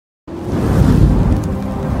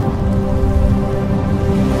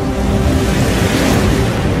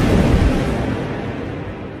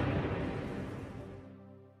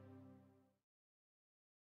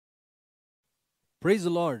Praise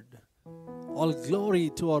the Lord. All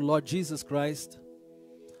glory to our Lord Jesus Christ,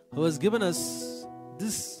 who has given us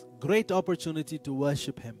this great opportunity to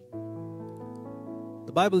worship Him.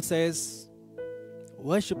 The Bible says,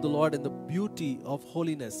 worship the Lord in the beauty of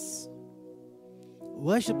holiness.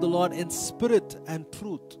 Worship the Lord in spirit and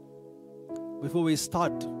truth. Before we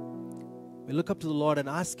start, we look up to the Lord and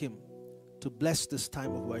ask Him to bless this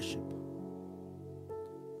time of worship.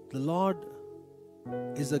 The Lord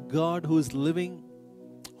is a God who is living,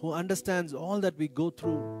 who understands all that we go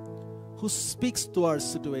through, who speaks to our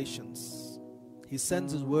situations. He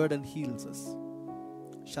sends His word and heals us.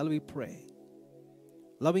 Shall we pray?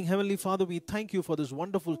 Loving Heavenly Father, we thank You for this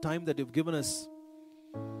wonderful time that You've given us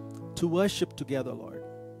to worship together, Lord.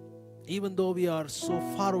 Even though we are so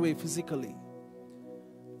far away physically,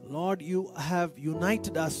 Lord, You have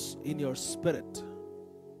united us in Your Spirit.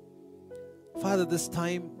 Father, this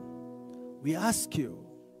time we ask You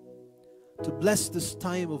to bless this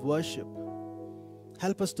time of worship.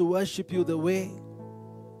 Help us to worship You the way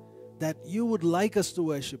that You would like us to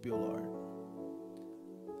worship You, Lord.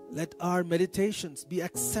 Let our meditations be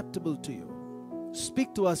acceptable to You.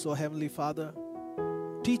 Speak to us, O Heavenly Father.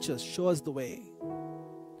 Teach us, show us the way.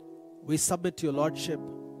 We submit to Your Lordship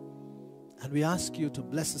and we ask You to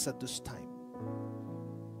bless us at this time,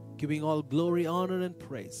 giving all glory, honor, and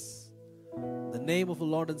praise. In the name of the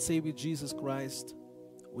Lord and Savior Jesus Christ,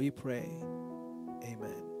 we pray.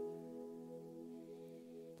 Amen.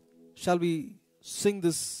 Shall we sing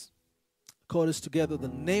this chorus together? The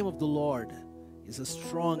name of the Lord is a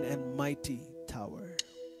strong and mighty tower.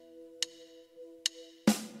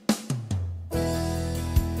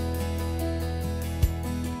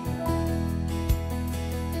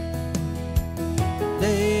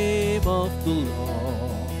 Name of the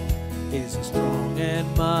Lord is a strong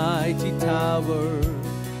and mighty tower.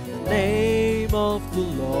 The name of the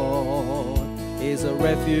Lord is a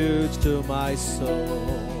refuge to my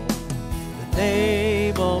soul. The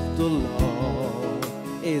name of the Lord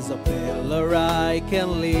is a pillar I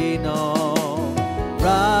can lean on.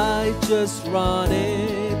 Righteous run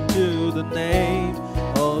into the name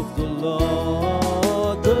of the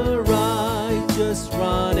Lord. The righteous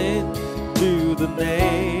run into the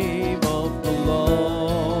name of the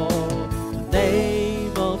Lord. The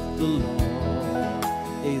name of the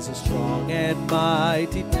Lord is a strong and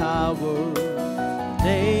mighty tower. The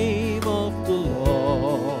name of the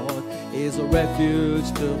Lord is a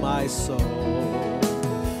refuge to my soul.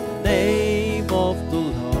 The name of the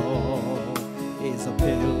Lord is a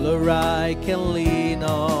pillar I can lean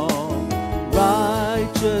on.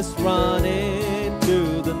 Righteous run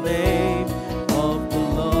into the name of the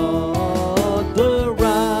Lord. The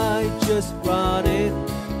righteous run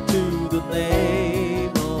into the name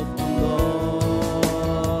of the Lord.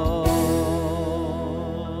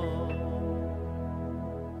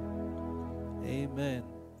 Amen.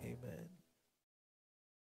 Amen.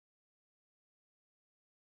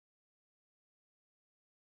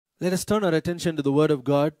 Let us turn our attention to the Word of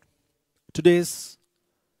God. Today's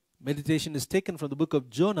meditation is taken from the book of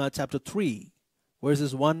Jonah, chapter 3,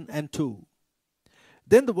 verses 1 and 2.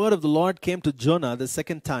 Then the word of the Lord came to Jonah the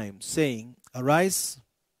second time, saying, Arise,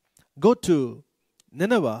 go to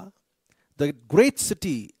Nineveh, the great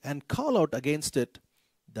city, and call out against it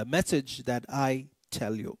the message that I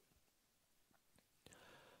tell you.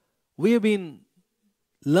 We have been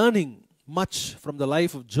learning much from the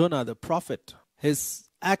life of Jonah the prophet, his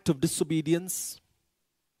act of disobedience,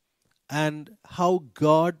 and how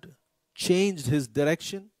God changed his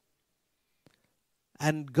direction.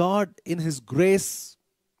 And God, in His grace,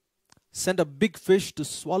 sent a big fish to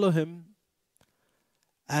swallow him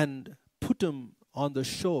and put him on the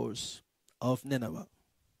shores of Nineveh.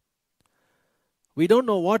 We don't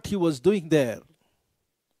know what he was doing there.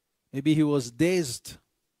 Maybe he was dazed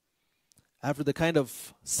after the kind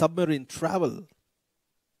of submarine travel.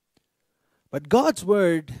 But God's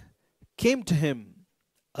word came to him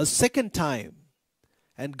a second time,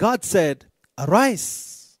 and God said,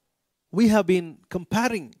 Arise. We have been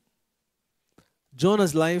comparing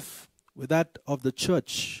Jonah's life with that of the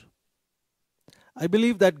church. I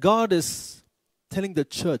believe that God is telling the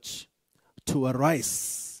church to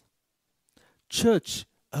arise. Church,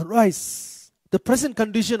 arise. The present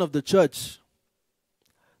condition of the church,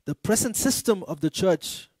 the present system of the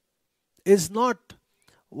church is not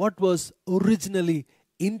what was originally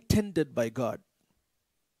intended by God.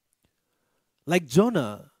 Like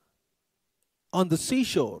Jonah on the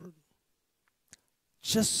seashore,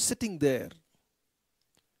 just sitting there,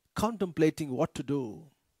 contemplating what to do,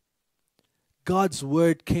 God's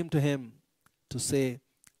word came to him to say,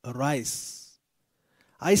 Arise.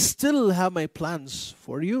 I still have my plans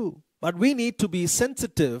for you. But we need to be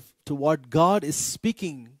sensitive to what God is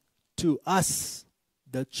speaking to us,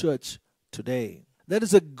 the church, today. There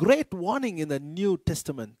is a great warning in the New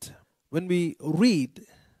Testament. When we read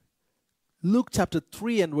Luke chapter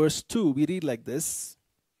 3 and verse 2, we read like this.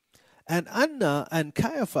 And Anna and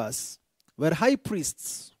Caiaphas were high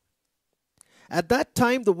priests. At that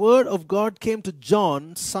time the word of God came to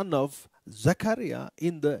John, son of Zechariah,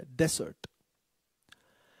 in the desert.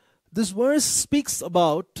 This verse speaks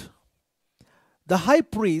about the high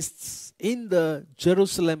priests in the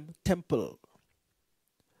Jerusalem temple.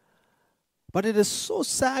 But it is so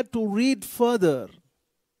sad to read further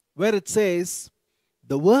where it says,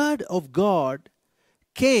 the word of God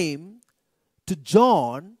came to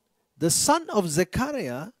John, the son of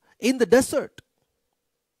Zechariah, in the desert.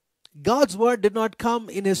 God's word did not come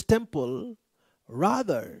in his temple.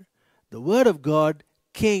 Rather, the word of God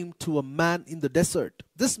came to a man in the desert.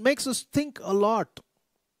 This makes us think a lot.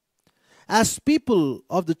 As people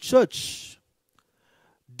of the church,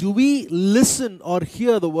 do we listen or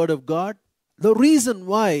hear the word of God? The reason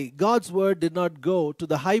why God's word did not go to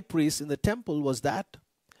the high priest in the temple was that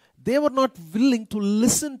they were not willing to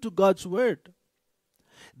listen to God's word.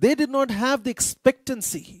 They did not have the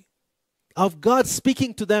expectancy of God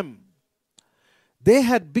speaking to them. They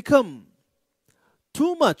had become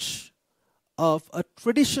too much of a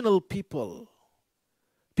traditional people.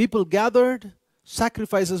 People gathered,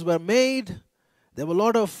 sacrifices were made, there were a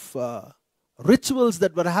lot of rituals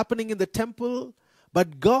that were happening in the temple,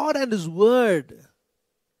 but God and His Word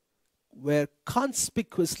were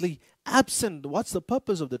conspicuously absent. What's the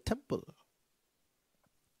purpose of the temple?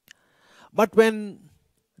 But when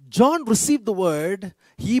John received the Word,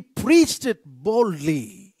 he preached it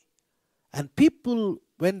boldly. And people,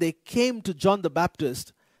 when they came to John the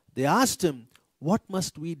Baptist, they asked him, what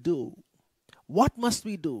must we do? What must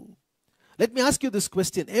we do? Let me ask you this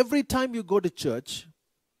question. Every time you go to church,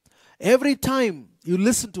 every time you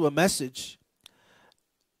listen to a message,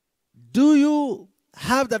 do you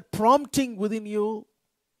have that prompting within you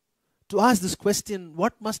to ask this question,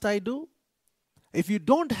 what must I do? If you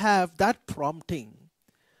don't have that prompting,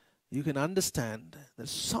 you can understand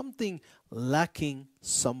there's something lacking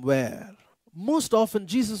somewhere. Most often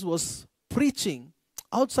Jesus was preaching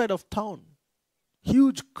outside of town.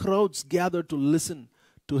 Huge crowds gathered to listen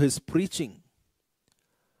to his preaching.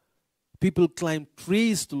 People climbed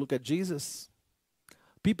trees to look at Jesus.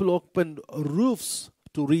 People opened roofs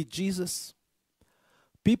to read Jesus.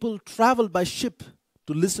 People traveled by ship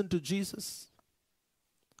to listen to Jesus.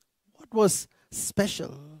 What was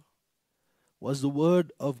special was the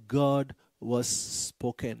word of God was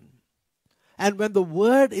spoken. And when the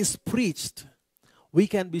word is preached, we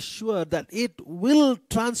can be sure that it will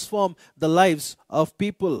transform the lives of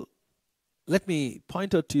people. Let me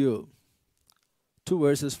point out to you two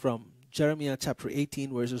verses from Jeremiah chapter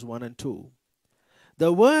 18, verses 1 and 2.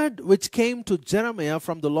 The word which came to Jeremiah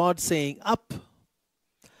from the Lord, saying, Up,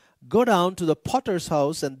 go down to the potter's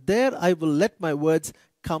house, and there I will let my words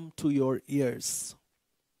come to your ears.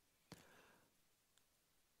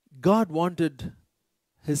 God wanted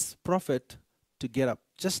his prophet to get up,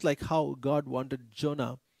 just like how God wanted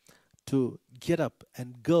Jonah to get up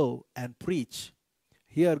and go and preach.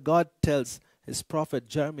 Here God tells his prophet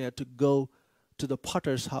Jeremiah to go to the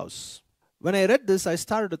potter's house. When I read this, I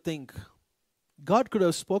started to think, God could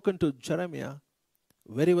have spoken to Jeremiah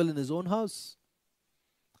very well in his own house.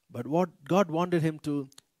 But what God wanted him to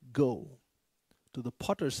go to the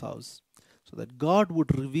potter's house so that God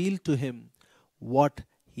would reveal to him what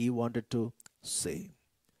he wanted to say.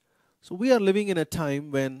 So we are living in a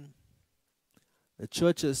time when the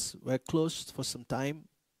churches were closed for some time.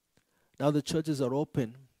 Now the churches are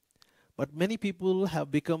open. But many people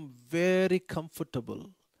have become very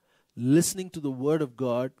comfortable listening to the word of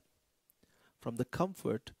God from the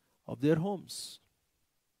comfort of their homes.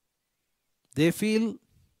 They feel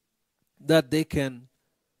that they can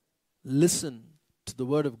listen to the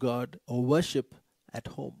word of God or worship at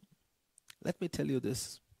home. Let me tell you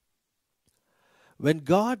this. When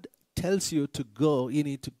God tells you to go, you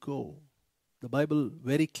need to go. The Bible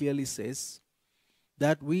very clearly says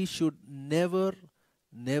that we should never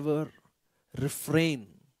refrain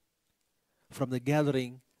from the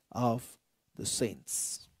gathering of the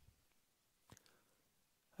saints.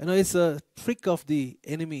 I know it's a trick of the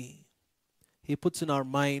enemy. He puts in our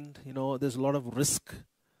mind, there's a lot of risk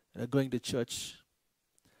going to church.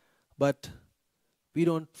 But we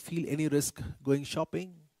don't feel any risk going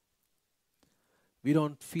shopping. We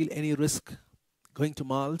don't feel any risk going to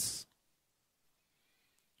malls.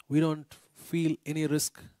 We don't feel any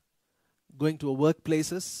risk going to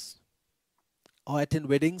workplaces or attend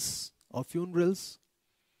weddings or funerals.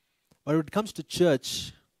 But when it comes to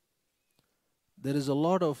church, there is a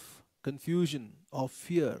lot of confusion or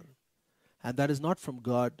fear, and that is not from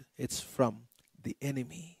God, it's from the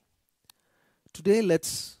enemy. Today,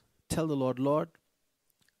 let's tell the Lord, Lord,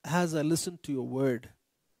 as I listen to your word,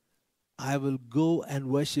 I will go and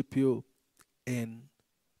worship you in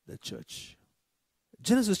the church.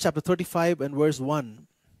 Genesis chapter 35 and verse 1.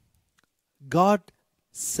 God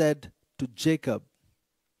said to Jacob,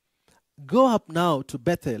 "Go up now to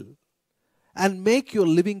Bethel and make your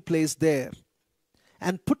living place there,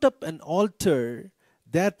 and put up an altar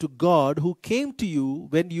there to God who came to you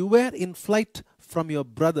when you were in flight from your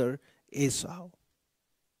brother Esau."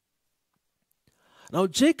 Now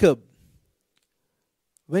Jacob,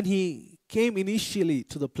 when he came initially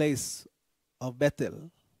to the place of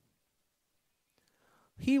Bethel,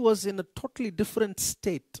 he was in a totally different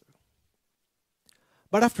state.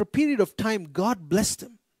 But after a period of time, God blessed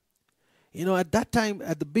him. At that time,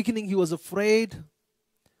 at the beginning, he was afraid.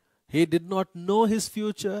 He did not know his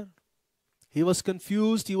future. He was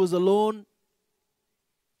confused. He was alone.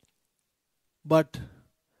 But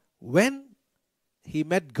when he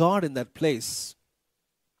met God in that place,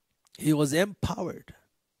 he was empowered.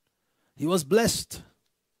 He was blessed.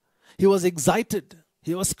 He was excited.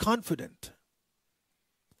 He was confident.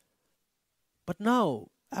 But now,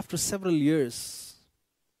 after several years,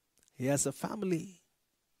 he has a family.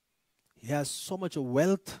 He has so much of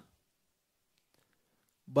wealth.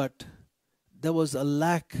 But there was a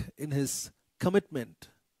lack in his commitment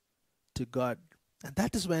to God. And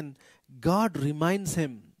that is when God reminds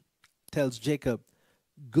him, tells Jacob,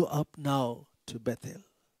 "Go up now to Bethel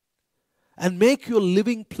and make your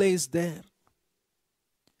living place there."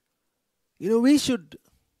 We should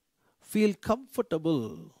feel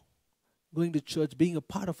comfortable going to church, being a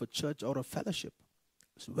part of a church or a fellowship.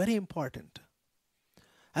 It's very important.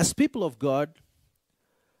 As people of God,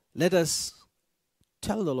 let us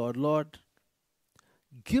tell the Lord, "Lord,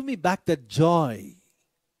 give me back that joy."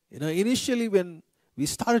 Initially when we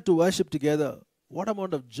started to worship together, what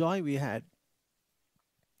amount of joy we had.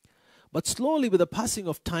 But slowly, with the passing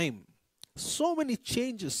of time, so many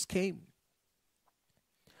changes came.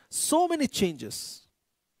 So many changes.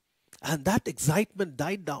 And that excitement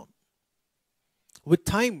died down. With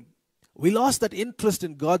time, we lost that interest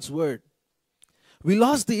in God's word. We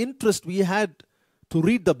lost the interest we had to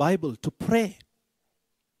read the Bible, to pray.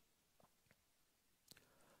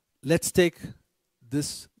 Let's take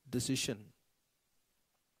this decision,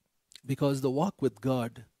 because the walk with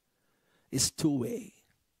God is two-way.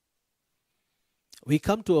 We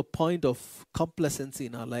come to a point of complacency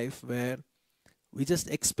in our life where we just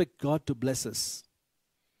expect God to bless us.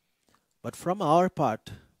 But from our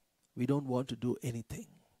part, we don't want to do anything.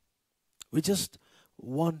 We just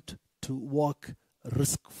want to walk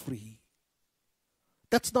risk-free.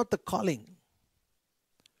 That's not the calling.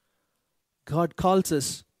 God calls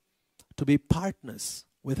us to be partners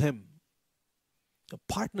with Him.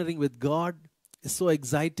 Partnering with God is so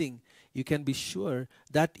exciting. You can be sure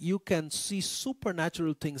that you can see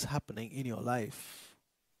supernatural things happening in your life.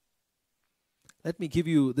 Let me give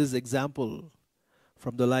you this example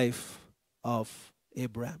from the life of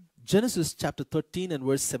Abraham. Genesis chapter 13 and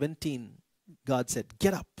verse 17, God said,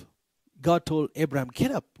 "Get up." God told Abraham,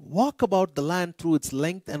 "Get up, walk about the land through its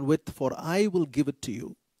length and width, for I will give it to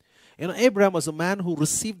you." Abraham was a man who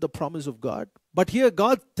received the promise of God. But here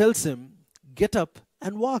God tells him, "Get up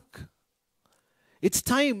and walk." It's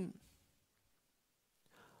time.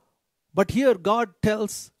 But here God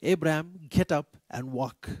tells Abraham, "Get up and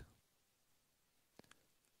walk.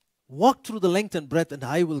 Walk through the length and breadth, and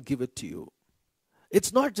I will give it to you."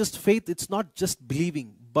 It's not just faith, it's not just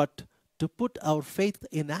believing, but to put our faith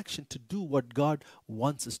in action to do what God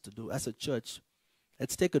wants us to do. As a church,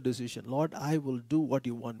 let's take a decision. "Lord, I will do what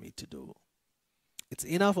you want me to do." It's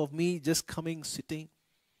enough of me just coming, sitting,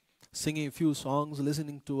 singing a few songs,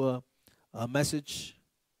 listening to a message,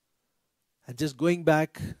 and just going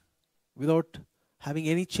back without having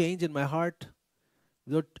any change in my heart,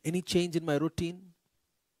 without any change in my routine.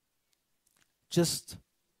 Just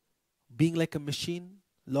being like a machine.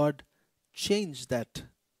 Lord, change that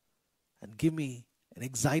and give me an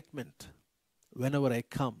excitement whenever I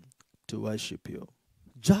come to worship you.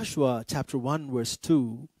 Joshua chapter 1 verse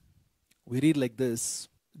 2, we read like this.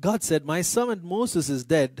 God said, "My servant Moses is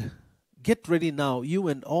dead. Get ready now, you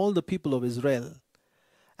and all the people of Israel,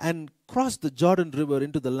 and cross the Jordan River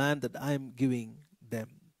into the land that I am giving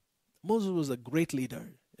them." Moses was a great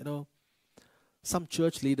leader. Some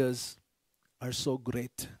church leaders are so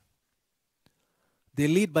great. They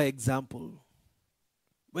lead by example.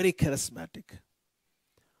 Very charismatic.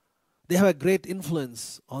 They have a great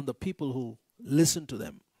influence on the people who listen to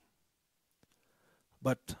them.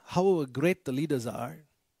 But however great the leaders are,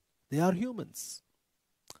 they are humans.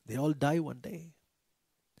 They all die one day.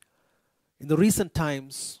 In the recent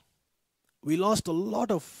times, we lost a lot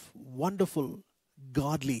of wonderful,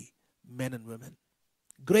 godly men and women.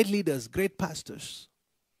 Great leaders, great pastors,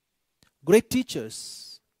 great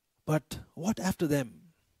teachers. But what after them?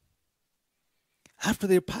 After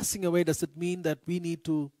they're passing away, does it mean that we need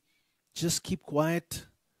to just keep quiet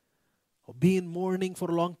or be in mourning for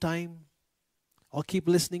a long time or keep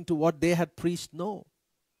listening to what they had preached? No.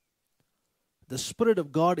 The Spirit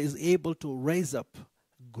of God is able to raise up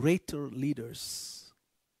greater leaders.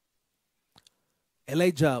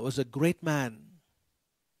 Elijah was a great man.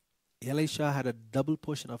 Elisha had a double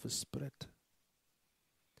portion of his spirit.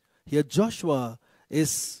 Here Joshua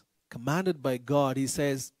is commanded by God. He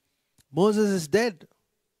says, Moses is dead.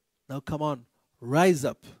 Now come on, rise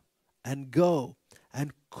up and go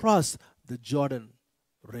and cross the Jordan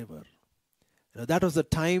River. That was the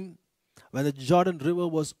time when the Jordan River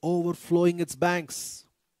was overflowing its banks.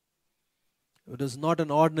 It was not an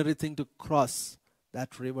ordinary thing to cross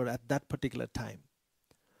that river at that particular time.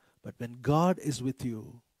 But when God is with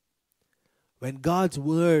you, when God's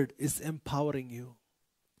word is empowering you,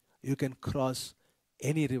 you can cross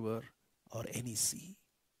any river or any sea.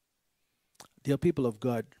 Dear people of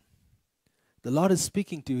God, the Lord is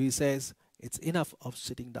speaking to you. He says, it's enough of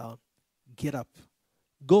sitting down. Get up.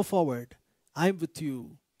 Go forward. I'm with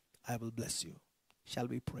you. I will bless you. Shall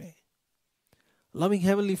we pray? Loving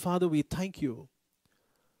Heavenly Father, we thank you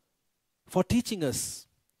for teaching us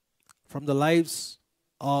from the lives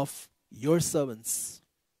of your servants.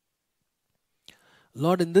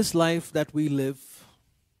 Lord, in this life that we live,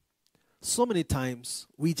 so many times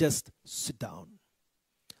we just sit down.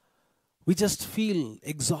 We just feel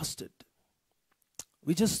exhausted.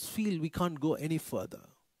 We just feel we can't go any further.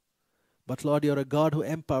 But Lord, you're a God who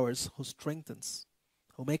empowers, who strengthens,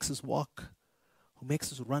 who makes us walk, who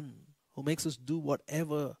makes us run, who makes us do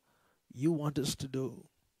whatever you want us to do.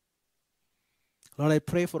 Lord, I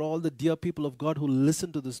pray for all the dear people of God who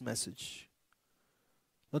listen to this message.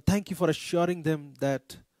 Lord, thank you for assuring them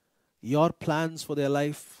that your plans for their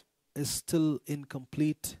life is still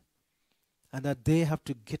incomplete and that they have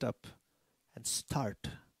to get up and start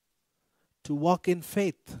to walk in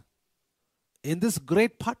faith in this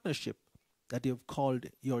great partnership that you have called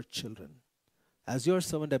your children. As your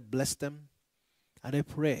servant, I bless them and I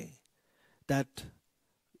pray that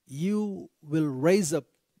you will raise up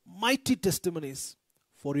mighty testimonies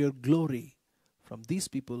for your glory from these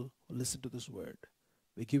people who listen to this word.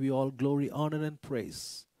 We give you all glory, honor, and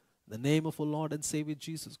praise. In the name of our Lord and Savior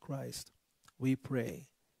Jesus Christ, we pray.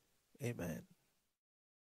 Amen.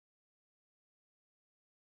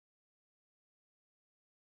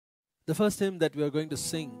 The first hymn that we are going to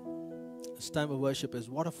sing this time of worship is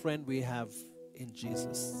What a Friend We Have in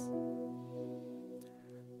Jesus.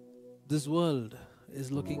 This world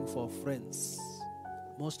is looking for friends,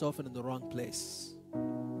 most often in the wrong place.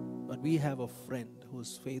 But we have a friend who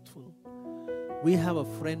is faithful. We have a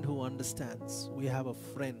friend who understands. We have a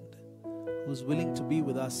friend who is willing to be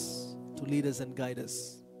with us, to lead us and guide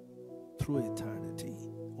us through eternity.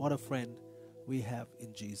 What a friend we have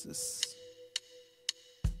in Jesus.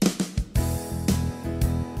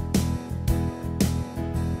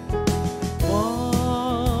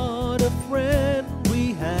 What a friend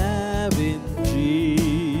we have in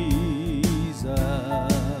Jesus.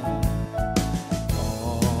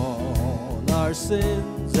 All our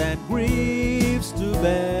sins and griefs to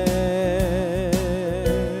bear.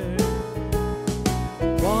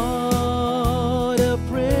 What a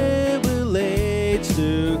privilege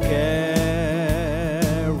to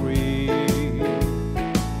carry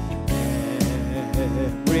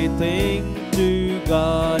everything to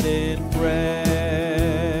God in prayer.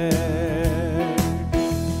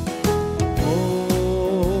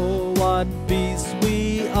 Oh, what peace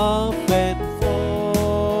we often forfeit.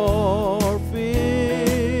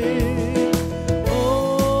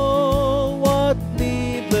 Oh, what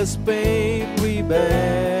needless pain we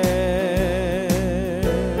bear.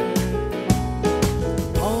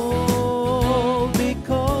 All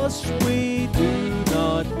because we do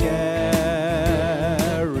not carry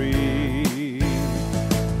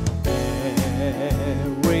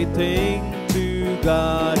everything to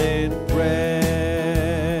God in prayer.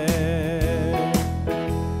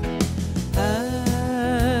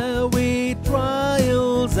 Have we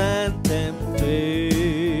trials and temptations?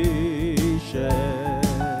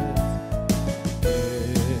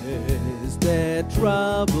 Is there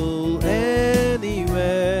trouble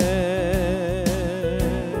anywhere?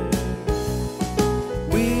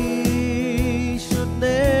 We should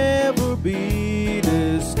never be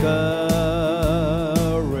discouraged.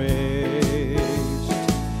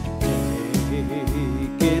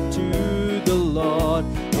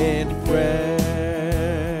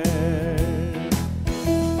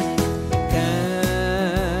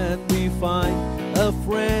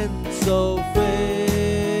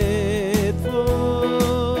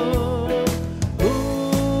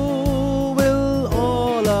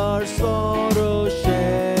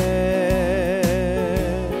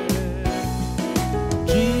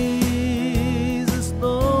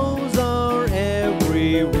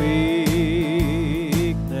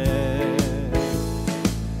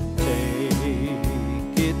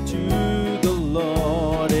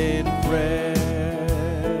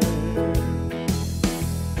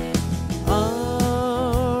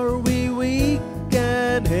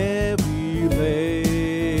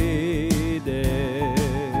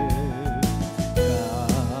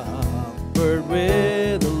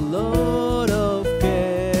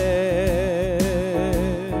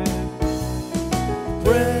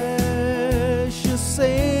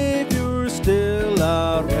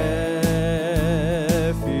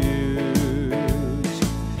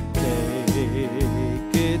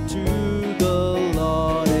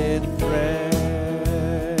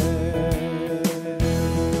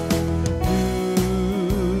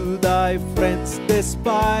 friends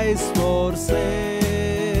despise, forsake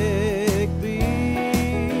thee.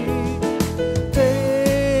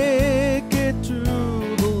 Take it to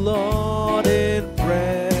the Lord in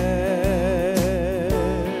prayer.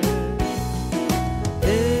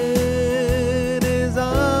 In His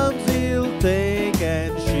arms He'll take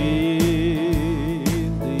and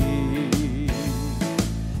shield thee.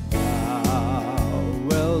 Thou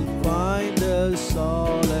wilt find a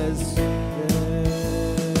solace there.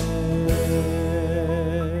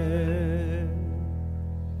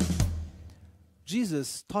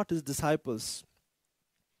 Jesus taught His disciples.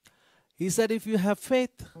 He said, if you have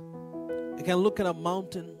faith, you can look at a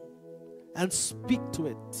mountain and speak to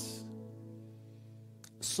it.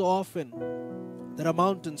 So often, there are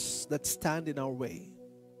mountains that stand in our way.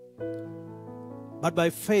 But by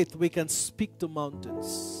faith, we can speak to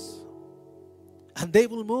mountains. And they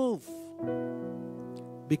will move.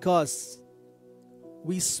 Because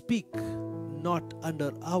we speak not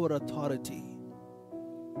under our authority,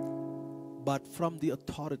 but from the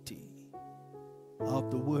authority of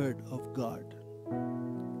the Word of God.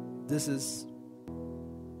 This is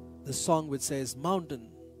the song which says, mountain,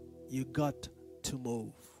 you got to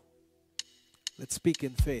move. Let's speak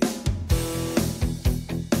in faith.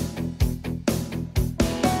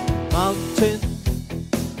 Mountain,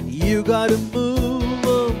 you got to move.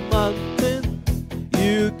 Oh, mountain,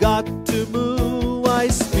 you got to move. I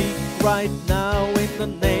speak right now in the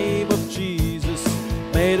name of Jesus.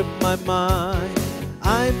 Made up my mind,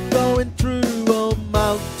 I'm going through. Oh,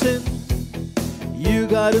 mountain, you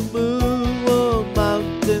got to move. Oh,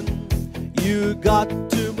 mountain, you got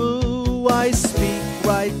to move. I speak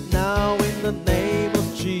right now in the name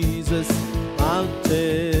of Jesus.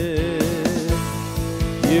 Mountain,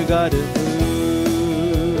 you got to move.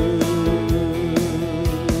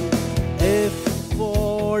 If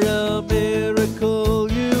for a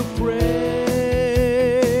miracle you pray,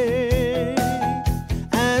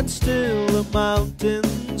 and still a mountain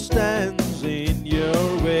stands in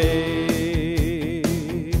your way,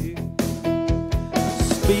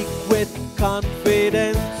 speak with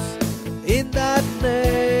confidence in that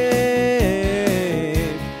name.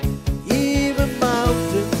 Even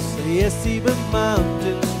mountains, yes, even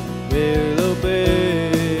mountains will obey.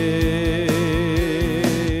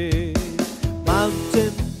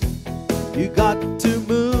 Mountain, you got to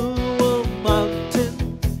move. Oh, mountain,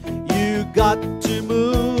 you got to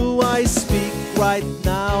move. I speak right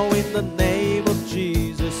now in the name of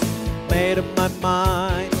Jesus. Made up my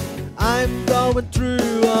mind, I'm going through.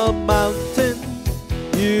 A mountain,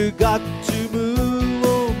 you got to move.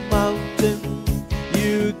 Oh, mountain,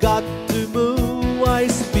 you got to move. I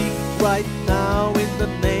speak right now in the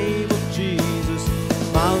name of Jesus.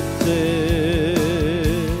 Mountain,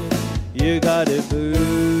 you got to move.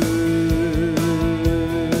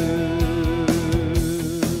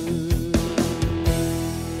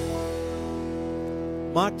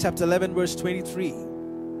 Mark chapter 11 verse 23.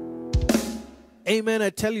 Amen, I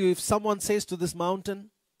tell you, if someone says to this mountain,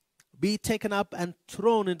 be taken up and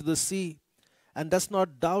thrown into the sea, and does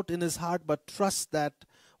not doubt in his heart, but trusts that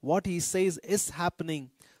what he says is happening,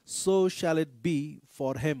 so shall it be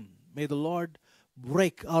for him. May the Lord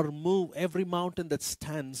break or move every mountain that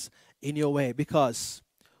stands in your way, because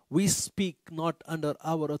we speak not under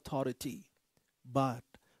our authority, but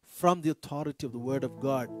from the authority of the Word of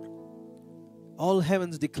God. All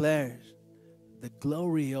heavens declare the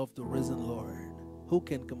glory of the risen Lord. Who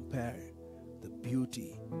can compare the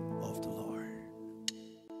beauty of the Lord?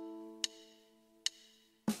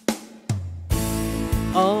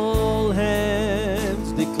 All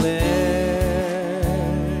hands declare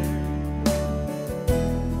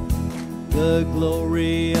the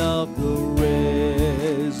glory of the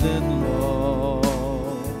risen Lord.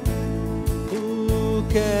 Who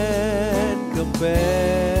can compare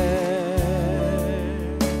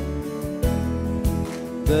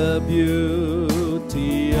the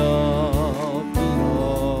beauty of the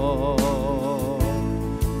Lord?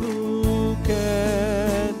 Who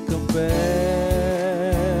can compare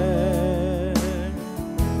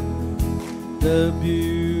the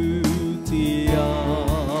beauty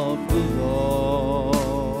of the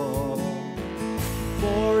Lord?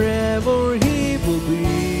 Forever He will be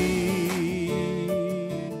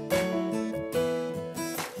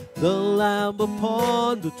the Lamb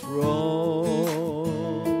upon the throne.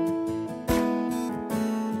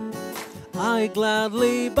 I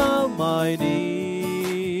gladly bow my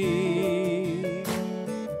knee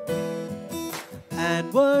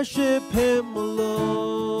and worship Him alone.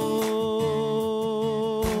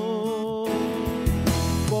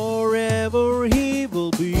 Forever He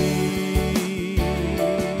will be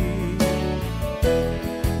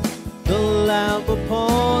the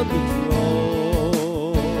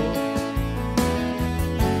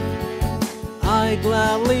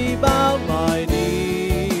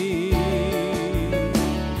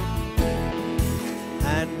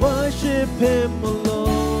worship Him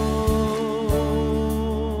alone.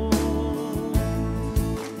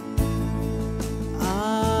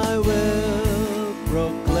 I will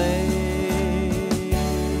proclaim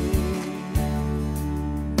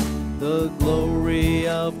the glory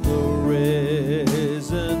of the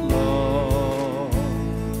risen Lord,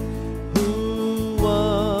 who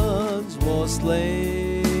once was slain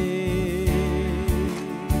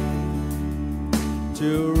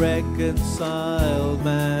to reconcile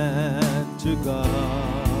man to God.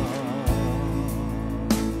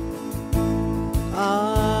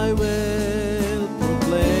 I will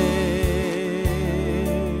proclaim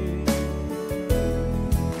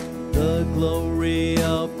the glory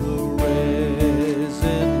of the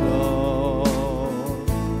risen Lord,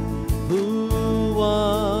 who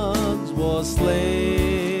once was slain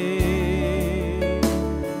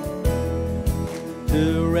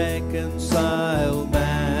to reconcile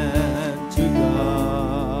man to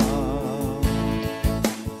God.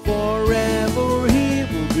 Forever He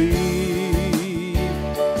will be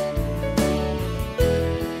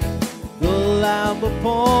the Lamb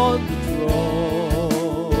upon the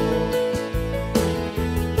throne.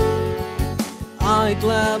 I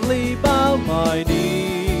gladly bow my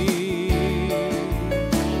knee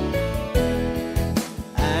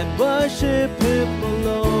and worship Him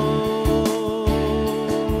alone.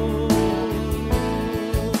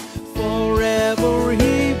 Forever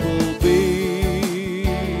He will be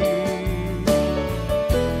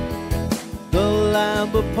the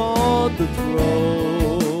Lamb upon the throne.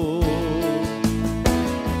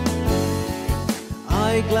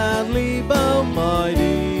 I gladly bow my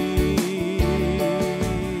knee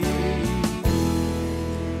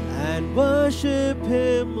and worship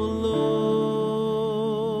Him alone.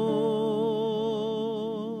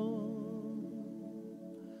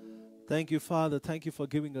 Thank you, Father. Thank you for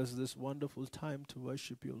giving us this wonderful time to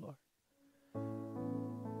worship you, Lord.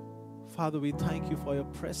 Father, we thank you for your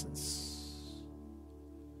presence,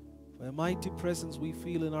 for your mighty presence we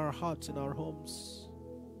feel in our hearts, in our homes,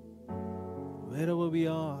 wherever we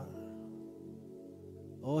are.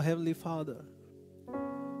 Oh, Heavenly Father,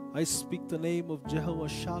 I speak the name of Jehovah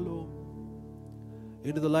Shalom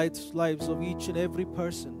into the lives of each and every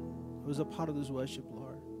person who is a part of this worship,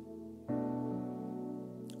 Lord.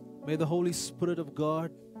 May the Holy Spirit of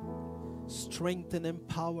God strengthen,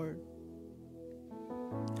 empower,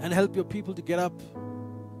 and help your people to get up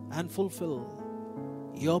and fulfill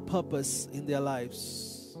your purpose in their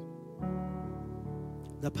lives.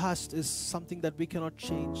 The past is something that we cannot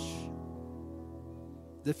change.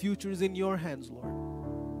 The future is in your hands, Lord.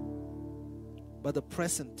 But the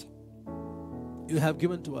present you have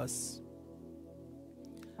given to us,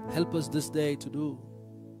 help us this day to do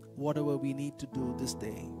whatever we need to do this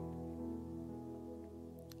day.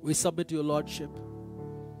 We submit to your Lordship.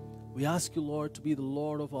 We ask you, Lord, to be the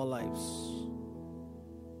Lord of our lives.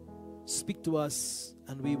 Speak to us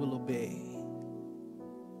and we will obey.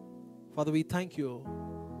 Father, we thank you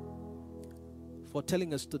for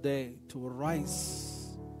telling us today to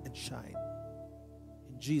arise and shine.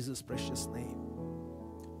 In Jesus' precious name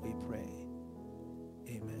we pray.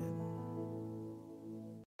 Amen.